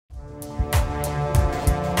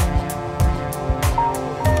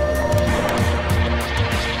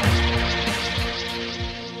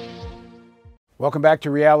Welcome back to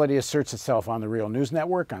Reality Asserts Itself on the Real News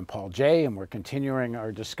Network. I'm Paul Jay, and we're continuing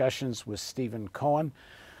our discussions with Stephen Cohen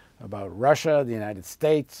about Russia, the United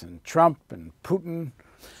States, and Trump and Putin.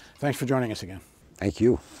 Thanks for joining us again. Thank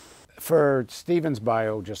you. For Stephen's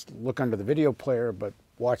bio, just look under the video player, but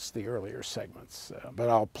watch the earlier segments. But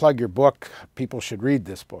I'll plug your book. People should read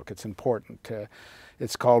this book. It's important.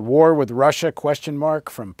 It's called War with Russia, ?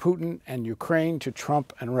 From Putin and Ukraine to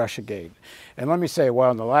Trump and Russiagate. And let me say, well,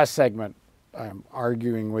 in the last segment, I'm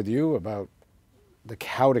arguing with you about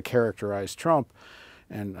how to characterize Trump,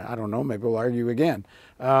 and I don't know, maybe we'll argue again.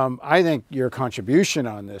 I think your contribution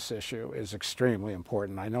on this issue is extremely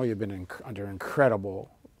important. I know you've been under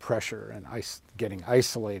incredible pressure and getting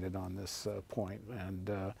isolated on this point,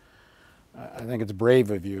 and I think it's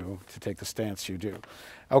brave of you to take the stance you do.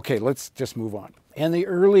 Okay, let's just move on. In the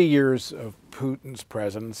early years of Putin's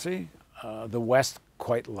presidency, the West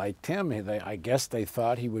quite liked him. I guess they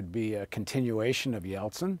thought he would be a continuation of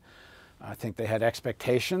Yeltsin. I think they had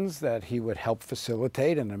expectations that he would help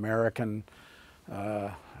facilitate an American,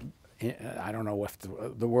 I don't know if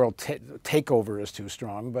the world takeover is too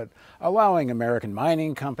strong, but allowing American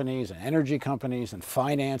mining companies and energy companies and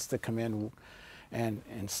finance to come in. And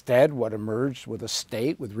instead, what emerged with a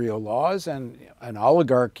state with real laws and an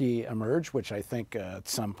oligarchy emerged, which I think at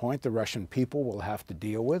some point the Russian people will have to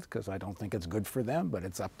deal with, because I don't think it's good for them, but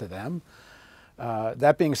it's up to them.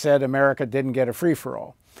 That being said, America didn't get a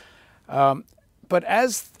free-for-all. But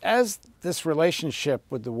as this relationship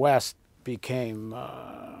with the West became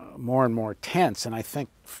more and more tense, and I think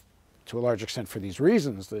to a large extent for these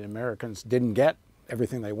reasons, the Americans didn't get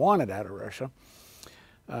everything they wanted out of Russia.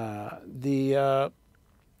 I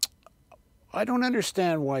don't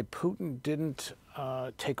understand why Putin didn't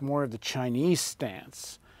take more of the Chinese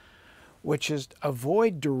stance, which is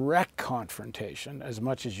avoid direct confrontation as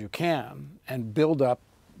much as you can and build up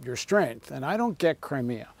your strength. And I don't get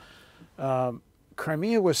Crimea.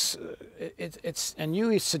 Crimea was, and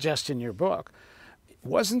you suggest in your book,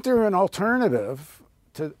 wasn't there an alternative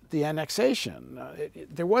to the annexation?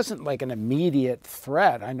 There wasn't like an immediate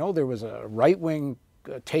threat. I know there was a right-wing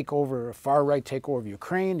takeover, a far-right takeover of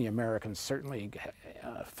Ukraine. The Americans certainly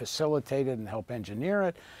facilitated and helped engineer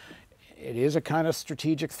it. It is a kind of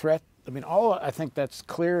strategic threat. I mean, I think that's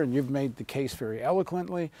clear, and you've made the case very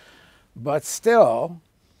eloquently. But still,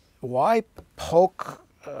 why poke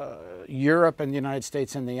Europe and the United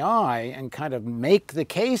States in the eye and kind of make the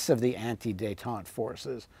case of the anti-détente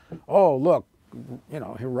forces? Oh, look, you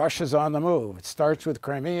know, Russia's on the move. It starts with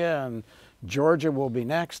Crimea, and Georgia will be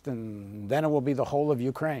next, and then it will be the whole of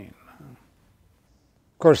Ukraine.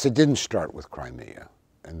 Of course, it didn't start with Crimea,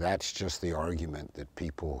 and that's just the argument that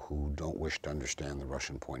people who don't wish to understand the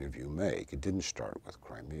Russian point of view make. It didn't start with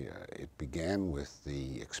Crimea. It began with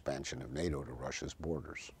the expansion of NATO to Russia's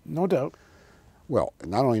borders. No doubt. Well,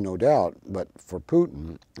 not only no doubt, but for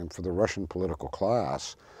Putin and for the Russian political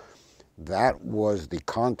class, that was the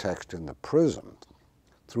context and the prism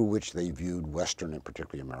through which they viewed Western and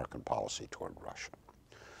particularly American policy toward Russia.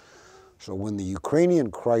 So when the Ukrainian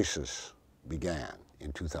crisis began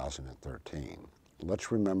in 2013, let's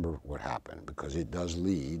remember what happened, because it does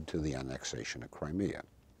lead to the annexation of Crimea.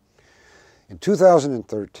 In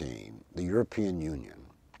 2013, the European Union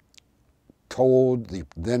told the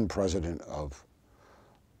then president of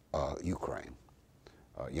Ukraine,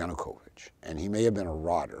 Yanukovych, and he may have been a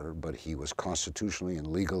rotter, but he was constitutionally and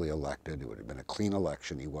legally elected. It would have been a clean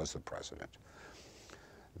election. He was the president.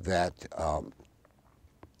 That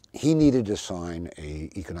he needed to sign an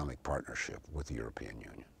economic partnership with the European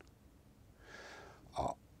Union.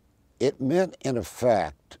 It meant, in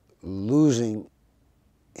effect, losing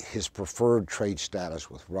his preferred trade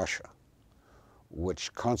status with Russia,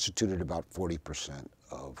 which constituted about 40%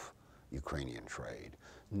 of Ukrainian trade.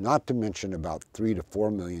 Not to mention about 3 to 4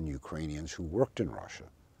 million Ukrainians who worked in Russia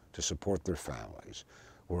to support their families,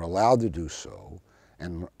 were allowed to do so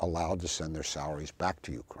and allowed to send their salaries back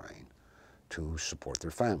to Ukraine to support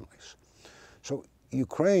their families. So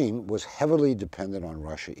Ukraine was heavily dependent on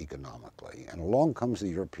Russia economically, and along comes the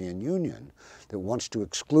European Union that wants to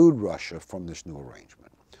exclude Russia from this new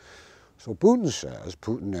arrangement. So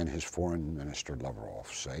Putin and his foreign minister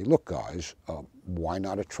Lavrov say, look guys, why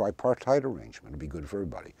not a tripartite arrangement? It'd be good for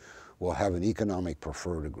everybody. We'll have an economic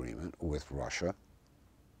preferred agreement with Russia,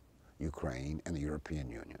 Ukraine, and the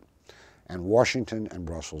European Union. And Washington and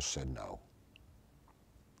Brussels said no.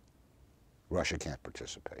 Russia can't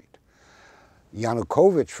participate.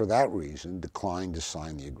 Yanukovych, for that reason, declined to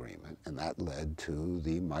sign the agreement, and that led to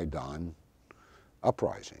the Maidan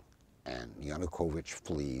uprising. And Yanukovych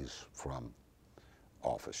flees from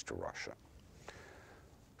office to Russia.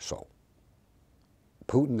 So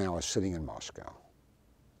Putin now is sitting in Moscow,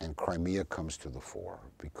 and Crimea comes to the fore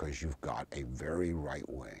because you've got a very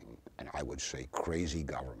right-wing, and I would say crazy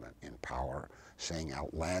government in power saying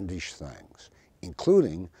outlandish things,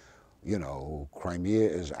 including, you know, Crimea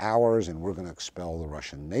is ours and we're going to expel the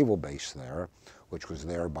Russian naval base there, which was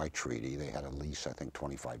there by treaty. They had a lease, I think,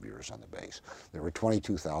 25 years on the base. There were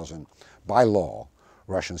 22,000, by law,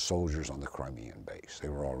 Russian soldiers on the Crimean base. They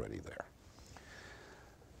were already there.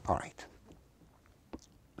 All right.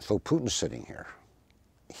 So Putin's sitting here.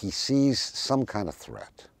 He sees some kind of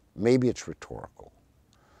threat. Maybe it's rhetorical.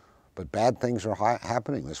 But bad things are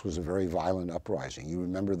happening. This was a very violent uprising. You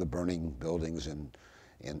remember the burning buildings in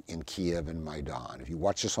Kiev and Maidan. If you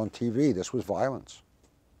watch this on TV, this was violence.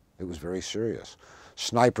 It was very serious.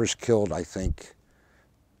 Snipers killed, I think,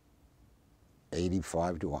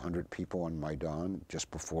 85 to 100 people on Maidan just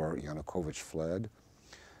before Yanukovych fled.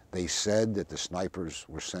 They said that the snipers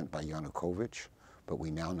were sent by Yanukovych, but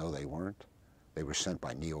we now know they weren't. They were sent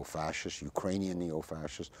by neo-fascists, Ukrainian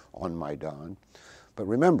neo-fascists on Maidan. But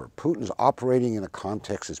remember, Putin's operating in a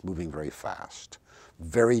context that's moving very fast,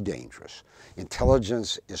 very dangerous.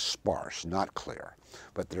 Intelligence is sparse, not clear.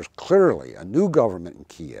 But there's clearly a new government in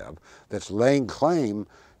Kiev that's laying claim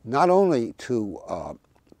not only to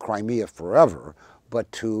Crimea forever, but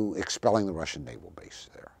to expelling the Russian naval base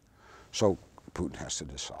there. So Putin has to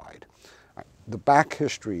decide. The back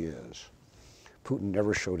history is Putin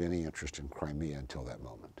never showed any interest in Crimea until that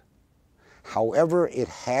moment. However, it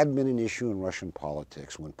had been an issue in Russian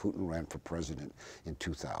politics when Putin ran for president in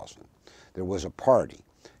 2000. There was a party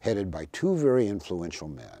headed by two very influential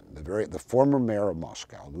men, the former mayor of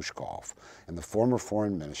Moscow, Lushkov, and the former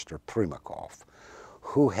foreign minister, Primakov,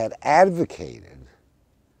 who had advocated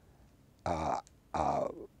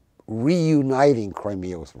reuniting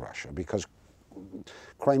Crimea with Russia because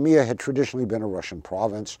Crimea had traditionally been a Russian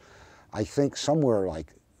province. I think somewhere like,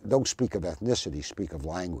 don't speak of ethnicity, speak of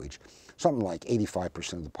language. Something like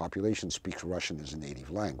 85% of the population speaks Russian as a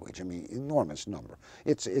native language. I mean, enormous number.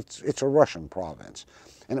 It's a Russian province.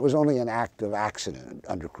 And it was only an act of accident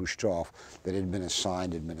under Khrushchev that had been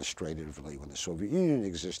assigned administratively when the Soviet Union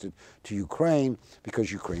existed to Ukraine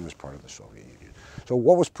because Ukraine was part of the Soviet Union. So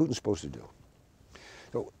what was Putin supposed to do?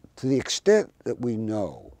 So to the extent that we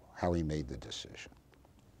know how he made the decision,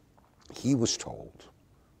 he was told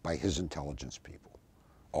by his intelligence people,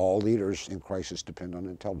 all leaders in crisis depend on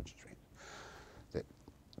intelligence, that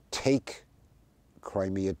take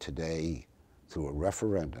Crimea today through a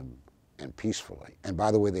referendum and peacefully. And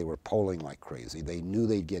by the way, they were polling like crazy. They knew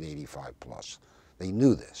they'd get 85 plus. They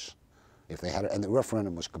knew this. If they had, and the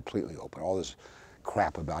referendum was completely open. All this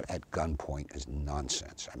crap about at gunpoint is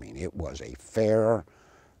nonsense. I mean, it was a fair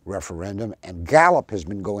referendum, and Gallup has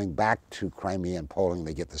been going back to Crimea and polling.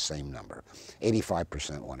 They get the same number.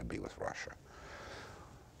 85% want to be with Russia.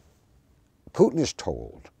 Putin is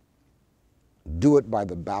told, do it by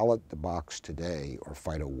the ballot box today or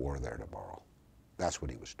fight a war there tomorrow. That's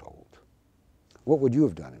what he was told. What would you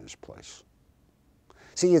have done in his place?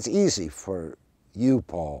 See, it's easy for you,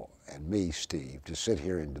 Paul, and me, Steve, to sit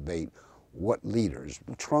here and debate what leaders,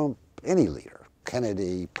 Trump, any leader,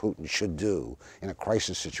 Kennedy, Putin, should do in a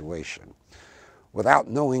crisis situation without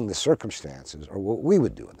knowing the circumstances or what we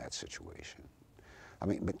would do in that situation. I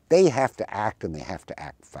mean, but they have to act, and they have to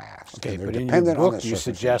act fast. Okay, and but in your book you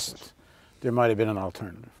suggest there might have been an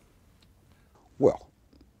alternative. Well,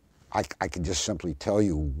 I can just simply tell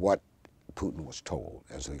you what Putin was told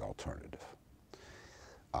as the alternative.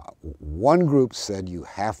 One group said you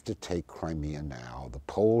have to take Crimea now. The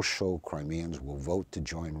polls show Crimeans will vote to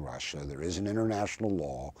join Russia. There is an international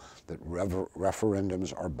law that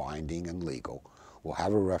referendums are binding and legal. We'll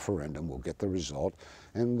have a referendum, we'll get the result,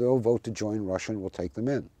 and they'll vote to join Russia and we'll take them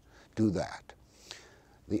in. Do that.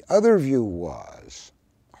 The other view was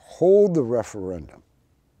hold the referendum,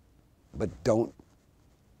 but don't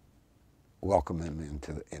welcome them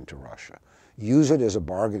into Russia. Use it as a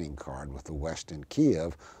bargaining card with the West and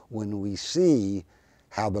Kiev when we see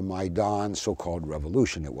how the Maidan so-called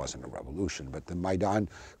revolution, it wasn't a revolution, but the Maidan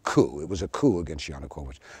coup, it was a coup against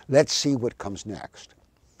Yanukovych. Let's see what comes next.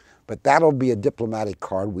 But that'll be a diplomatic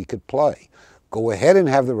card we could play. Go ahead and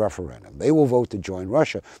have the referendum. They will vote to join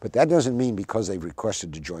Russia, but that doesn't mean because they've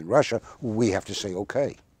requested to join Russia, we have to say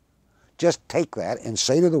okay. Just take that and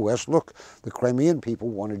say to the West, look, the Crimean people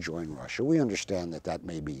want to join Russia. We understand that that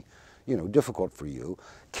may be, difficult for you.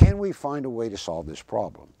 Can we find a way to solve this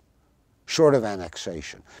problem, short of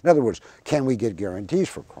annexation? In other words, can we get guarantees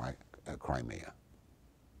for Crimea?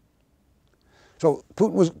 So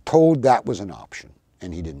Putin was told that was an option,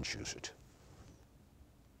 and he didn't choose it.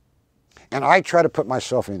 And I try to put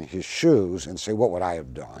myself in his shoes and say, what would I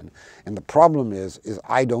have done? And the problem is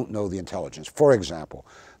I don't know the intelligence. For example,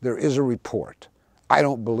 there is a report, I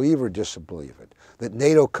don't believe or disbelieve it, that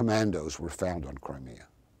NATO commandos were found on Crimea,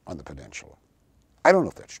 on the peninsula. I don't know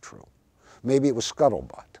if that's true. Maybe it was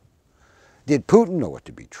scuttlebutt. Did Putin know it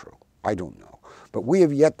to be true? I don't know. But we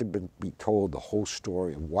have yet to be told the whole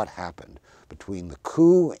story of what happened between the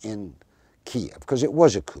coup in Kiev, because it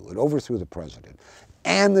was a coup, it overthrew the president,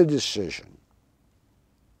 and the decision.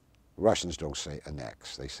 Russians don't say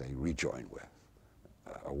annex, they say rejoin with,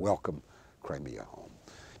 welcome Crimea home,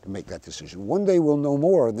 to make that decision. One day we'll know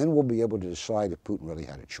more, and then we'll be able to decide if Putin really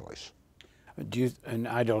had a choice. And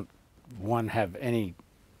I don't have any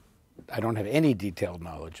detailed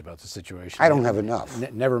knowledge about the situation. I don't have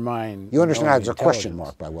enough. Never mind. You understand there's a question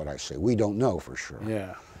mark by what I say. We don't know for sure.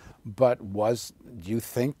 Yeah. But do you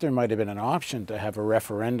think there might have been an option to have a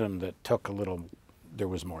referendum that took there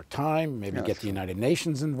was more time, maybe get the United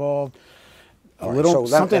Nations involved,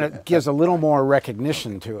 something that gives a little more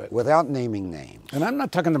recognition to it? Without naming names. And I'm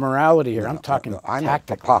not talking the morality here, I'm talking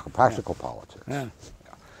practical politics. Yeah.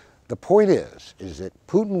 The point is that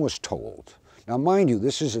Putin was told, now mind you,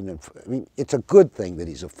 this is it's a good thing that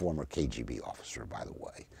he's a former KGB officer, by the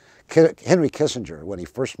way. Henry Kissinger, when he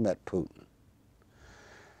first met Putin,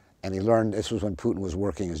 and he learned, this was when Putin was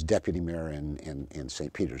working as deputy mayor in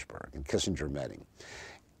St. Petersburg, and Kissinger met him.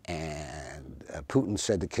 And Putin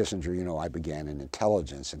said to Kissinger, you know, I began in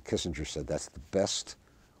intelligence, and Kissinger said, that's the best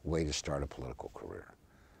way to start a political career.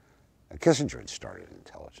 And Kissinger had started in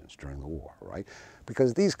intelligence during the war, right?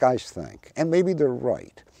 Because these guys think, and maybe they're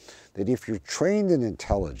right, that if you're trained in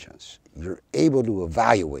intelligence, you're able to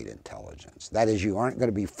evaluate intelligence. That is, you aren't going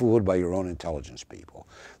to be fooled by your own intelligence people,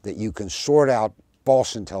 that you can sort out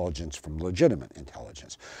false intelligence from legitimate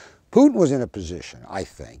intelligence. Putin was in a position, I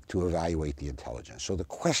think, to evaluate the intelligence. So the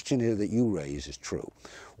question that you raise is true.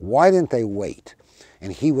 Why didn't they wait?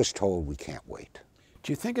 And he was told, we can't wait.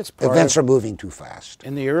 Do you think it's events are moving too fast?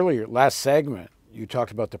 In the last segment, you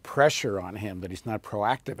talked about the pressure on him, that he's not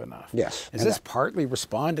proactive enough. Yes. Is this partly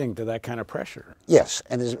responding to that kind of pressure? Yes,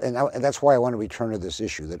 and that's why I want to return to this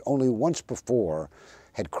issue, that only once before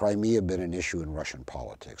had Crimea been an issue in Russian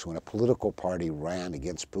politics, when a political party ran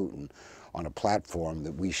against Putin on a platform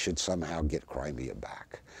that we should somehow get Crimea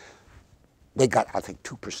back. They got, I think,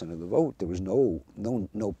 2% of the vote. There was no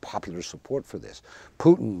popular support for this.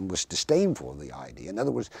 Putin was disdainful of the idea. In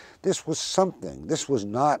other words, this was something. This was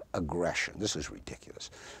not aggression. This is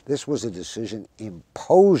ridiculous. This was a decision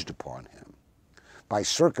imposed upon him by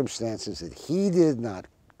circumstances that he did not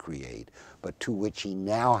create, but to which he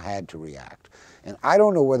now had to react. And I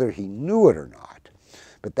don't know whether he knew it or not,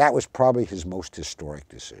 but that was probably his most historic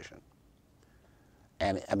decision.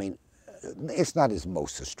 And I mean, it's not his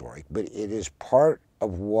most historic, but it is part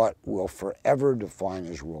of what will forever define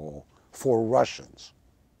his role for Russians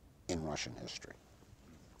in Russian history,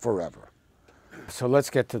 forever. So let's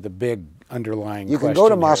get to the big underlying question. You can go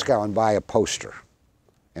to Moscow and buy a poster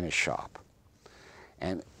in a shop,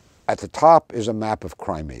 and at the top is a map of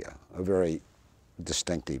Crimea, a very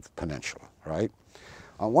distinctive peninsula, right?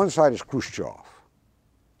 On one side is Khrushchev,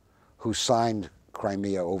 who signed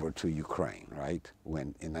Crimea over to Ukraine, right,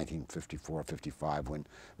 when in 1954-55, when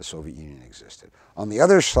the Soviet Union existed. On the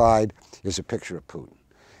other side is a picture of Putin,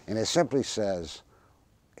 and it simply says,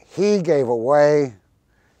 he gave away,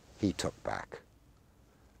 he took back.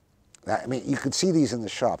 I mean, you could see these in the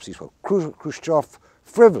shops. These were Khrushchev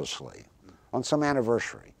frivolously, on some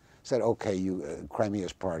anniversary, said, okay, Crimea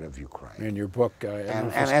is part of Ukraine. In your book,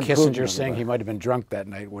 and Kissinger saying he might have been drunk that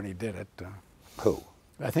night when he did it. Who?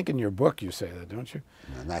 I think in your book you say that, don't you?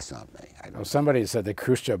 No, that's not me. Somebody said that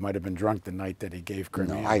Khrushchev might have been drunk the night that he gave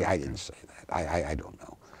Crimea. No, I didn't say that. I don't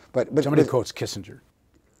know. But somebody quotes Kissinger.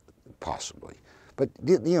 Possibly. But,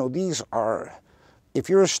 you know, these are, if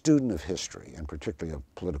you're a student of history, and particularly of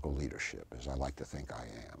political leadership, as I like to think I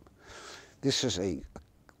am, this is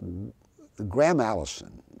Graham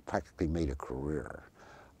Allison practically made a career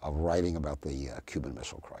of writing about the Cuban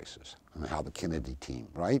Missile Crisis and how the Kennedy team,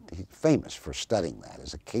 right? He's famous for studying that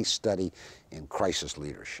as a case study in crisis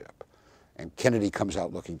leadership. And Kennedy comes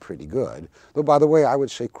out looking pretty good. Though, by the way, I would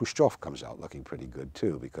say Khrushchev comes out looking pretty good,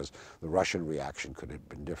 too, because the Russian reaction could have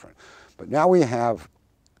been different. But now we have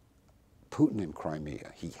Putin in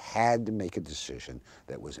Crimea. He had to make a decision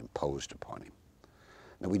that was imposed upon him.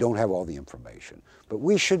 Now, we don't have all the information, but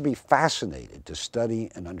we should be fascinated to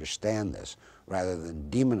study and understand this rather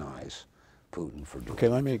than demonize Putin for doing it. Okay,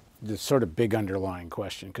 let me, this sort of big underlying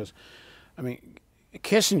question, because, I mean,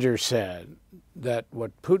 Kissinger said that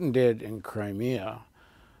what Putin did in Crimea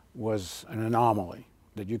was an anomaly,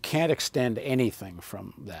 that you can't extend anything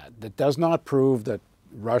from that. That does not prove that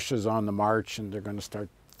Russia's on the march and they're going to start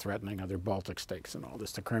threatening other Baltic states and all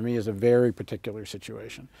this. The Crimea is a very particular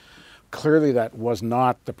situation. Clearly that was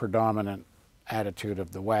not the predominant attitude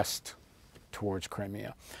of the West towards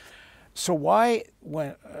Crimea. So why,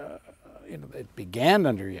 when it began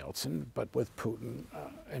under Yeltsin, but with Putin,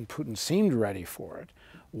 and Putin seemed ready for it,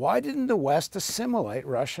 why didn't the West assimilate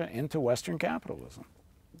Russia into Western capitalism?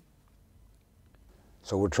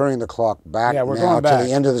 So we're turning the clock back Yeah, we're now going back to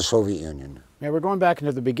the end of the Soviet Union. Yeah, we're going back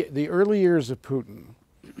into the early years of Putin.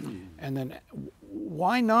 And then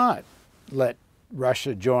why not let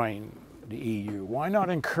Russia join the EU? Why not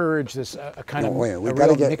encourage this kind of real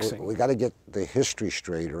mixing? We got to get the history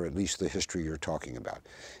straight, or at least the history you're talking about.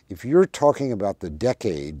 If you're talking about the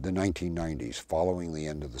decade, the 1990s, following the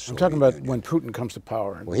end of the Soviet Union. I'm talking about when Putin comes to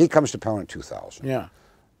power. Well, he comes to power in 2000. Yeah.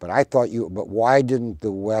 But but why didn't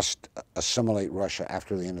the West assimilate Russia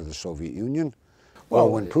after the end of the Soviet Union? Well,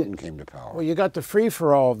 when Putin came to power. Well, you got the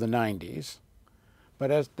free-for-all of the 90s. But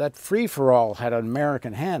as that free-for-all had an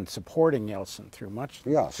American hand supporting Yeltsin through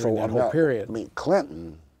during that whole period. I mean,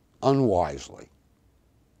 Clinton, unwisely,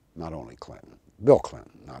 not only Clinton, Bill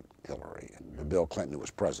Clinton, not Hillary, and Bill Clinton, who was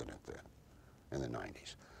president then in the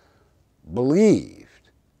 90s, believed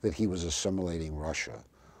that he was assimilating Russia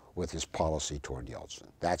with his policy toward Yeltsin.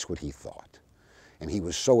 That's what he thought. And he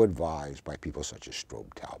was so advised by people such as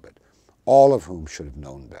Strobe Talbot, all of whom should have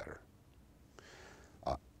known better.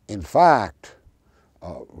 In fact,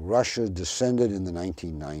 Russia descended in the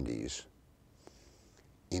 1990s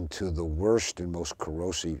into the worst and most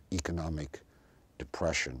corrosive economic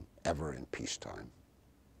depression ever in peacetime.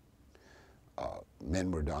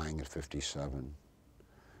 Men were dying at 57.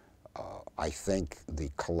 I think the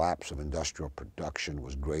collapse of industrial production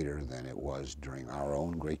was greater than it was during our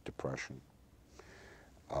own Great Depression.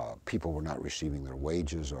 People were not receiving their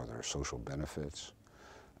wages or their social benefits.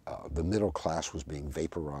 The middle class was being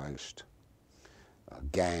vaporized.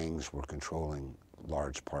 Gangs were controlling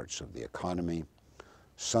large parts of the economy.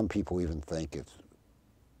 Some people even think it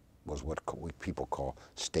was what people call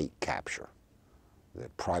state capture,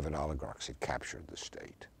 that private oligarchs had captured the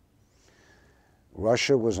state.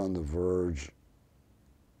 Russia was on the verge,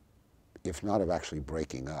 if not of actually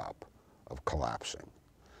breaking up, of collapsing.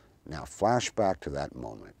 Now, flash back to that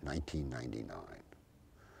moment, 1999.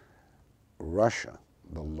 Russia,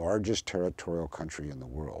 the largest territorial country in the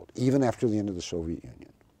world, even after the end of the Soviet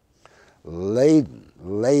Union,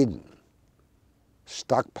 laden,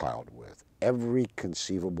 stockpiled with every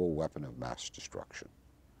conceivable weapon of mass destruction,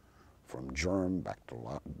 from germ,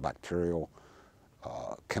 bacterial,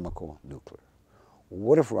 chemical, nuclear.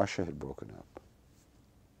 What if Russia had broken up?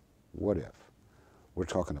 What if? We're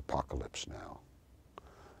talking apocalypse now.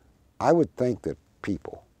 I would think that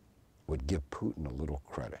people would give Putin a little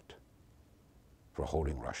credit for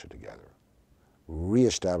holding Russia together,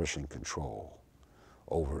 reestablishing control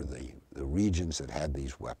over the regions that had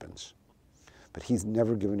these weapons. But he's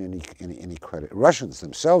never given any credit. Russians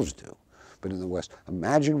themselves do, but in the West,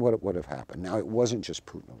 imagine what would have happened. Now, it wasn't just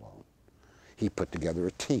Putin alone. He put together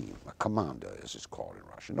a team, a komanda, as it's called in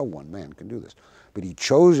Russia. No one man can do this. But he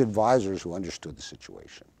chose advisors who understood the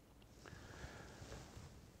situation.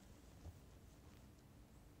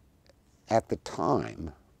 At the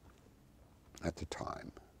time,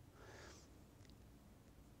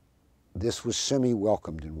 this was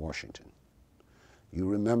semi-welcomed in Washington. You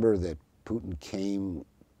remember that Putin came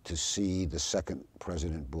to see the second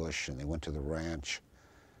President Bush, and they went to the ranch,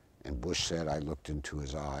 and Bush said, "I looked into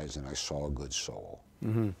his eyes and I saw a good soul."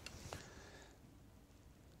 Mm-hmm.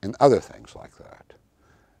 And other things like that.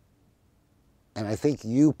 And I think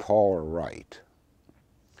you, Paul, are right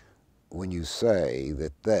when you say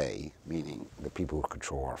that they, meaning the people who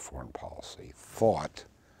control our foreign policy, thought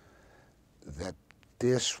that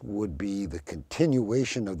this would be the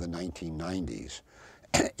continuation of the 1990s,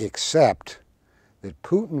 except that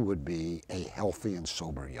Putin would be a healthy and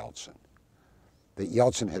sober Yeltsin, that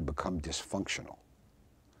Yeltsin had become dysfunctional,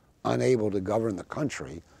 unable to govern the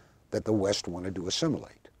country that the West wanted to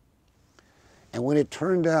assimilate. And when it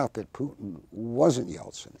turned out that Putin wasn't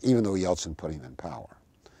Yeltsin, even though Yeltsin put him in power,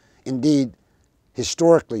 indeed,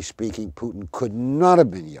 historically speaking, Putin could not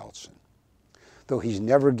have been Yeltsin, though he's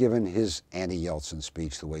never given his anti-Yeltsin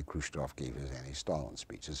speech the way Khrushchev gave his anti-Stalin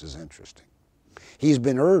speech. This is interesting. He's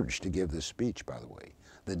been urged to give this speech, by the way,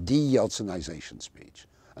 the de-Yeltsinization speech,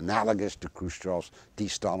 analogous to Khrushchev's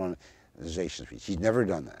de-Stalinization speech. He's never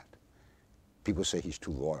done that. People say he's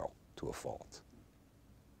too loyal to a fault.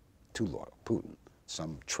 Too loyal. Putin,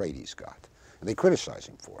 some trait he's got. And they criticize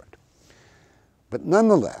him for it. But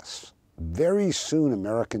nonetheless, very soon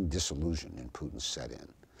American disillusion in Putin set in,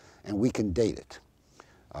 and we can date it.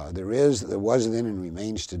 There was then and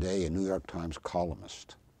remains today a New York Times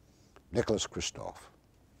columnist, Nicholas Kristof,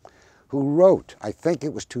 who wrote, I think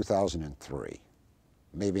it was 2003,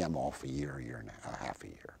 maybe I'm off a year and a half a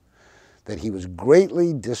year, that he was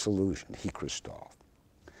greatly disillusioned, Kristof,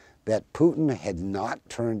 that Putin had not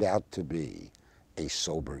turned out to be a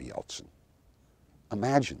sober Yeltsin.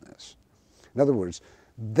 Imagine this. In other words,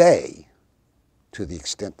 they, to the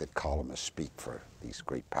extent that columnists speak for these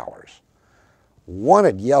great powers,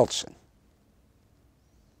 wanted Yeltsin,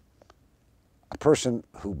 a person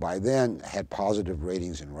who by then had positive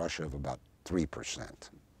ratings in Russia of about 3%,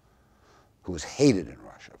 who was hated in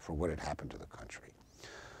Russia for what had happened to the country.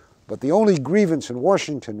 But the only grievance in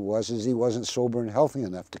Washington was he wasn't sober and healthy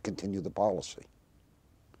enough to continue the policy.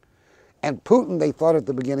 And Putin, they thought at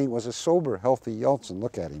the beginning, was a sober, healthy Yeltsin.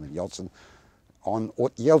 Look at him, and Yeltsin, on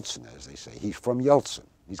Yeltsin, as they say. He's from Yeltsin.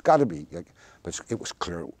 He's got to be. But it was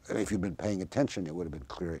clear, if you'd been paying attention, it would have been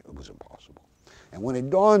clear it was impossible. And when it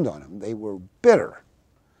dawned on them, they were bitter.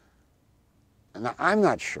 And I'm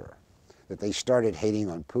not sure that they started hating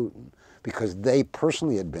on Putin because they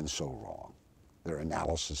personally had been so wrong. Their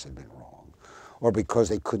analysis had been wrong, or because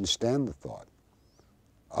they couldn't stand the thought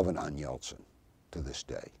of an un-Yeltsin to this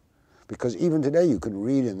day. Because even today you can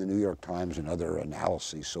read in the New York Times and other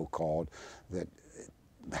analyses, so-called, that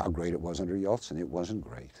how great it was under Yeltsin. It wasn't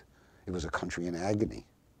great. It was a country in agony.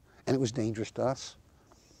 And it was dangerous to us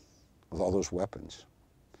with all those weapons.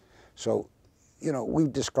 So, you know,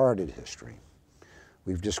 we've discarded history.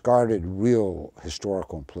 We've discarded real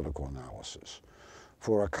historical and political analysis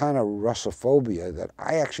for a kind of Russophobia that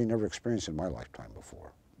I actually never experienced in my lifetime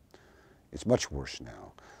before. It's much worse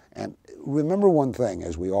now. And remember one thing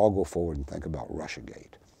as we all go forward and think about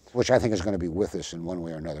Russiagate, which I think is going to be with us in one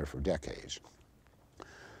way or another for decades.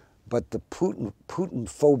 But the Putin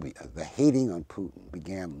phobia, the hating on Putin,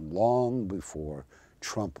 began long before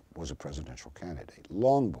Trump was a presidential candidate,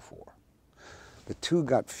 long before. The two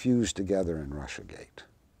got fused together in Russiagate.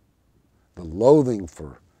 The loathing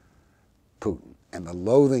for Putin and the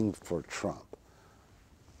loathing for Trump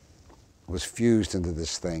was fused into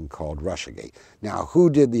this thing called Russiagate. Now, who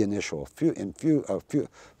did the initial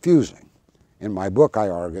fusing? In my book, I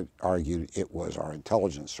argued it was our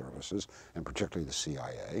intelligence services, and particularly the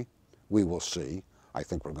CIA. We will see. I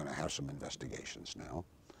think we're going to have some investigations now.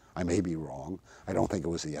 I may be wrong. I don't think it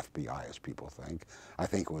was the FBI, as people think. I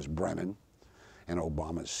think it was Brennan and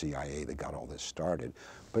Obama's CIA that got all this started.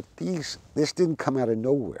 But this didn't come out of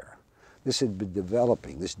nowhere. This had been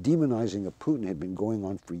developing. This demonizing of Putin had been going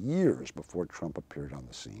on for years before Trump appeared on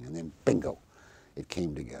the scene. And then, bingo, it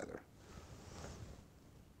came together.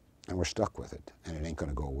 And we're stuck with it, and it ain't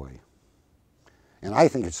going to go away. And I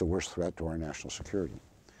think it's the worst threat to our national security.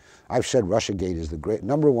 I've said Russiagate is the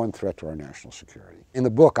 #1 threat to our national security. In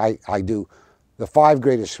the book, I do the 5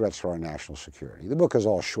 greatest threats to our national security. The book is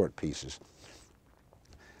all short pieces.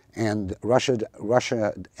 And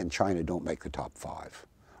Russia and China don't make the top 5.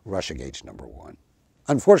 Russiagate's #1.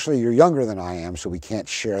 Unfortunately, you're younger than I am, so we can't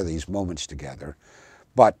share these moments together.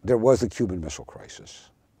 But there was the Cuban Missile Crisis,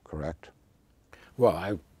 correct? Well,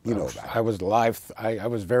 I was alive. I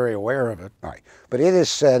was very aware of it. All right. But it is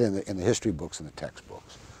said in the history books and the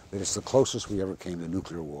textbooks that it's the closest we ever came to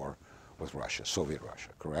nuclear war with Russia, Soviet Russia,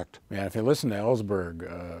 correct? Yeah, if you listen to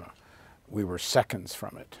Ellsberg, we were seconds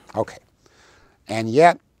from it. Okay. And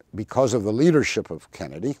yet, because of the leadership of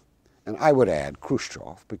Kennedy, and I would add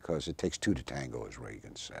Khrushchev, because it takes 2 to tango, as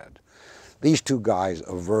Reagan said, these 2 guys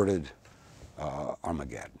averted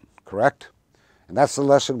Armageddon, correct? And that's the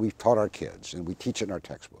lesson we've taught our kids, and we teach it in our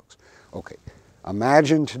textbooks. Okay,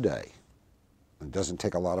 imagine today, it doesn't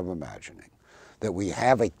take a lot of imagining, that we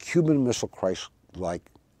have a Cuban Missile Crisis-like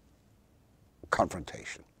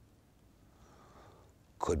confrontation.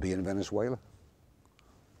 Could be in Venezuela,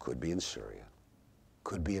 could be in Syria,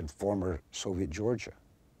 could be in former Soviet Georgia,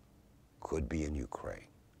 could be in Ukraine.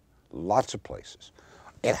 Lots of places.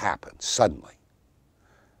 It happens suddenly.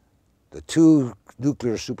 The 2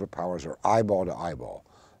 nuclear superpowers are eyeball to eyeball,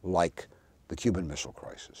 like the Cuban Missile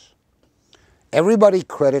Crisis. Everybody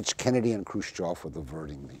credits Kennedy and Khrushchev with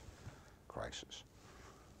averting the crisis.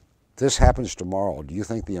 This happens tomorrow. Do you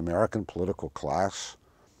think the American political class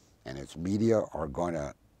and its media are going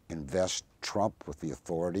to invest Trump with the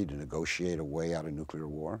authority to negotiate a way out of nuclear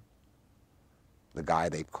war? The guy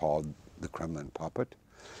they've called the Kremlin puppet?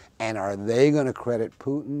 And are they going to credit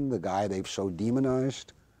Putin, the guy they've so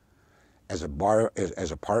demonized, as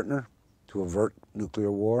a partner to avert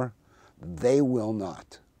nuclear war? They will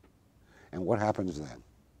not. And what happens then?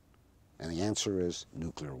 And the answer is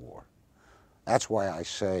nuclear war. That's why I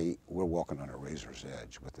say we're walking on a razor's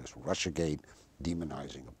edge with this Russiagate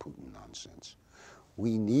demonizing of Putin nonsense.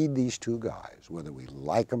 We need these two guys, whether we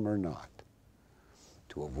like them or not,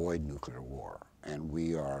 to avoid nuclear war. And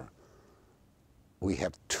we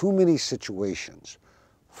have too many situations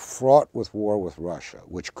fraught with war with Russia,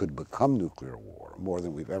 which could become nuclear war, more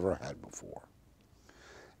than we've ever had before.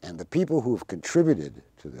 And the people who have contributed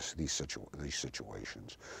to these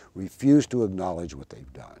situations refuse to acknowledge what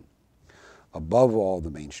they've done. Above all, the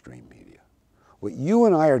mainstream media. What you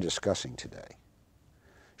and I are discussing today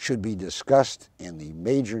should be discussed in the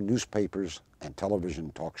major newspapers and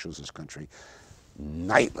television talk shows of this country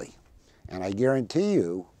nightly. And I guarantee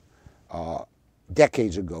you,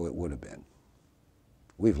 decades ago it would have been.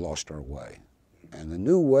 We've lost our way. And the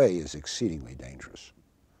new way is exceedingly dangerous.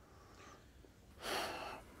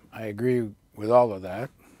 I agree with all of that,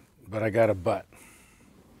 but I got a but.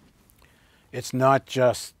 It's not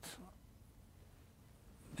just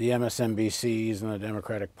the MSNBCs and the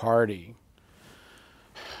Democratic Party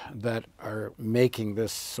that are making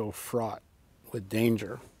this so fraught with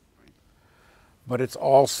danger, but it's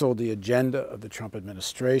also the agenda of the Trump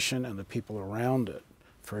administration and the people around it.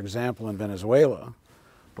 For example, in Venezuela,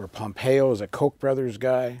 where Pompeo is a Koch brothers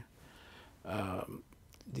guy,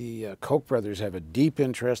 the Koch brothers have a deep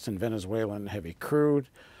interest in Venezuelan heavy crude.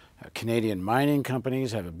 Canadian mining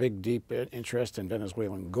companies have a big, deep interest in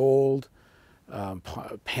Venezuelan gold.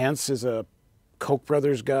 Pence is a Koch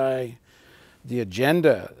brothers guy. The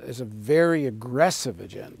agenda is a very aggressive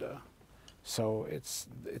agenda. So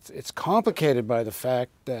it's complicated by the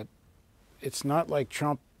fact that it's not like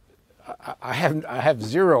Trump. I have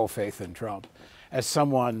zero faith in Trump as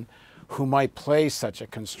someone who might play such a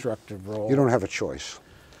constructive role. You don't have a choice.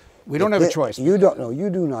 We don't have a choice. You don't. No,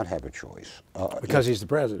 you do not have a choice. Because he's the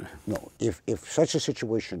president. No, if such a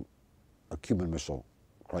situation, a Cuban Missile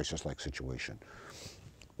Crisis-like situation,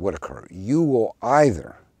 would occur, you will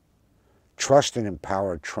either trust and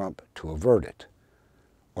empower Trump to avert it,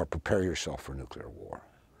 or prepare yourself for nuclear war.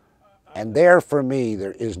 And there, for me,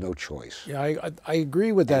 there is no choice. Yeah, I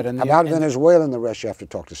agree with that. And about Venezuela and the rest, you have to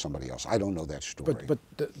talk to somebody else. I don't know that story. But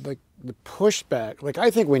the pushback, like, I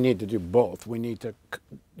think we need to do both. We need to,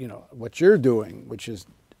 you know, what you're doing, which is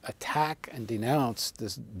attack and denounce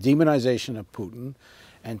this demonization of Putin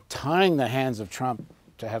and tying the hands of Trump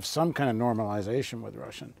to have some kind of normalization with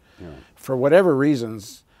Russian, for whatever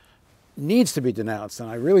reasons, needs to be denounced. And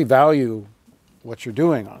I really value what you're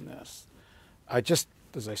doing on this. I just,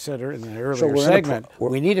 as I said in the earlier segment,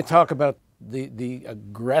 we need to talk about the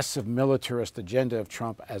aggressive militarist agenda of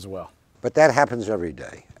Trump as well. But that happens every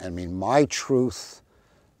day. I mean, my truth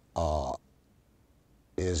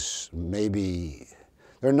is maybe,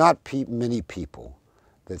 there are not many people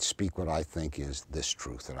that speak what I think is this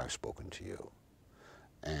truth that I've spoken to you.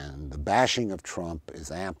 And the bashing of Trump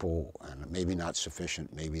is ample and maybe not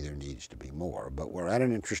sufficient. Maybe there needs to be more. But we're at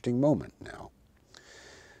an interesting moment now.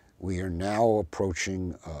 We are now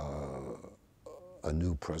approaching a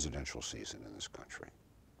new presidential season in this country.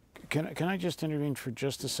 Can I just intervene for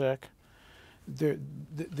just a sec? The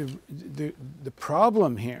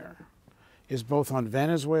problem here is both on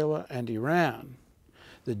Venezuela and Iran.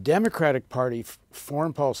 The Democratic Party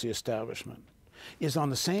foreign policy establishment is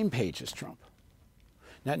on the same page as Trump.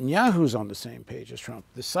 Netanyahu's on the same page as Trump.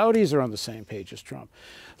 The Saudis are on the same page as Trump.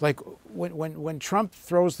 Like when Trump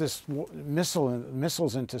throws this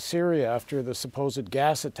missiles into Syria after the supposed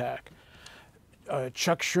gas attack,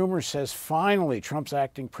 Chuck Schumer says, finally, Trump's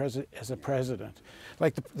acting as a president.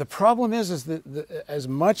 Like the problem is that as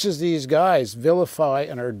much as these guys vilify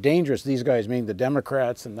and are dangerous, these guys meaning the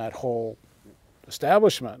Democrats and that whole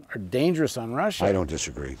establishment are dangerous on Russia. I don't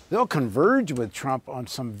disagree. They'll converge with Trump on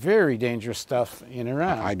some very dangerous stuff in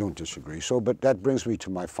Iran. I don't disagree. So, but that brings me to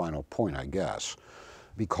my final point, I guess.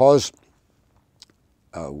 Because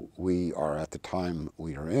we are at the time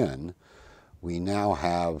we are in, we now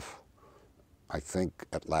have, I think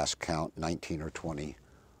at last count, 19 or 20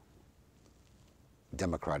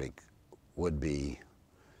 Democratic would-be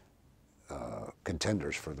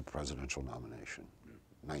contenders for the presidential nomination,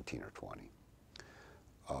 19 or 20.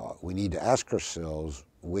 We need to ask ourselves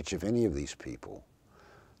which, if any of these people,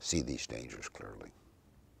 see these dangers clearly,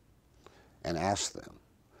 and ask them.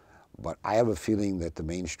 But I have a feeling that the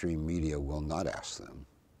mainstream media will not ask them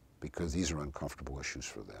because these are uncomfortable issues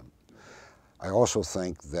for them. I also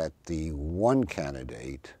think that the one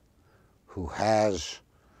candidate who has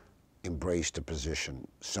embraced a position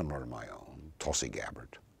similar to my own, Tulsi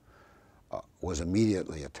Gabbard, was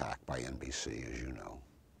immediately attacked by NBC, as you know,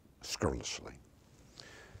 scurrilously.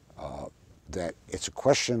 that it's a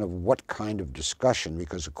question of what kind of discussion,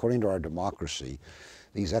 because according to our democracy,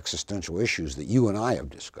 these existential issues that you and I have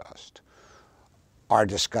discussed are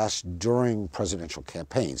discussed during presidential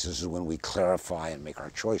campaigns. This is when we clarify and make our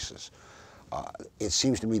choices. It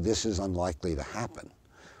seems to me this is unlikely to happen,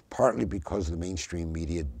 partly because the mainstream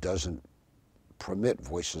media doesn't permit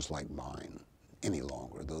voices like mine any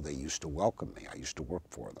longer, though they used to welcome me. I used to work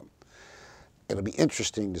for them. It'll be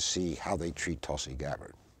interesting to see how they treat Tulsi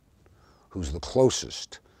Gabbard, who's the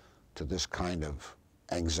closest to this kind of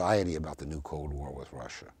anxiety about the new Cold War with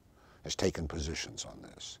Russia, has taken positions on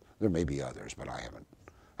this. There may be others, but I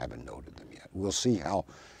haven't noted them yet. We'll see how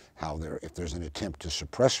if there's an attempt to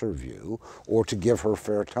suppress her view or to give her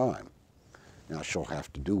fair time. Now, she'll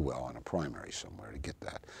have to do well in a primary somewhere to get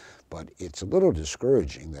that. But it's a little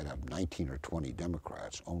discouraging that of 19 or 20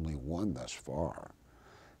 Democrats, only one thus far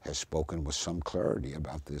has spoken with some clarity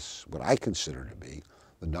about this, what I consider to be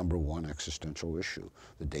the #1 existential issue,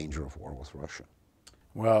 the danger of war with Russia.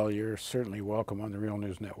 Well, you're certainly welcome on the Real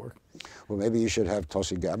News Network. Well, maybe you should have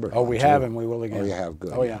Tulsi Gabbard. Oh, we have, and we will again. Oh, you have?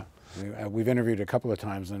 Good. Oh, yeah. We've interviewed a couple of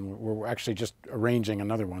times, and we're actually just arranging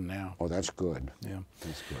another one now. Oh, that's good. Yeah.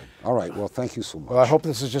 That's good. All right. Well, thank you so much. Well, I hope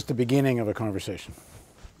this is just the beginning of a conversation.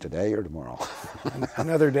 Today or tomorrow?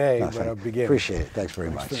 Another day, but a beginning. Appreciate it. Thanks very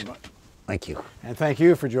much. Very much. Thank you. And thank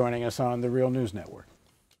you for joining us on the Real News Network.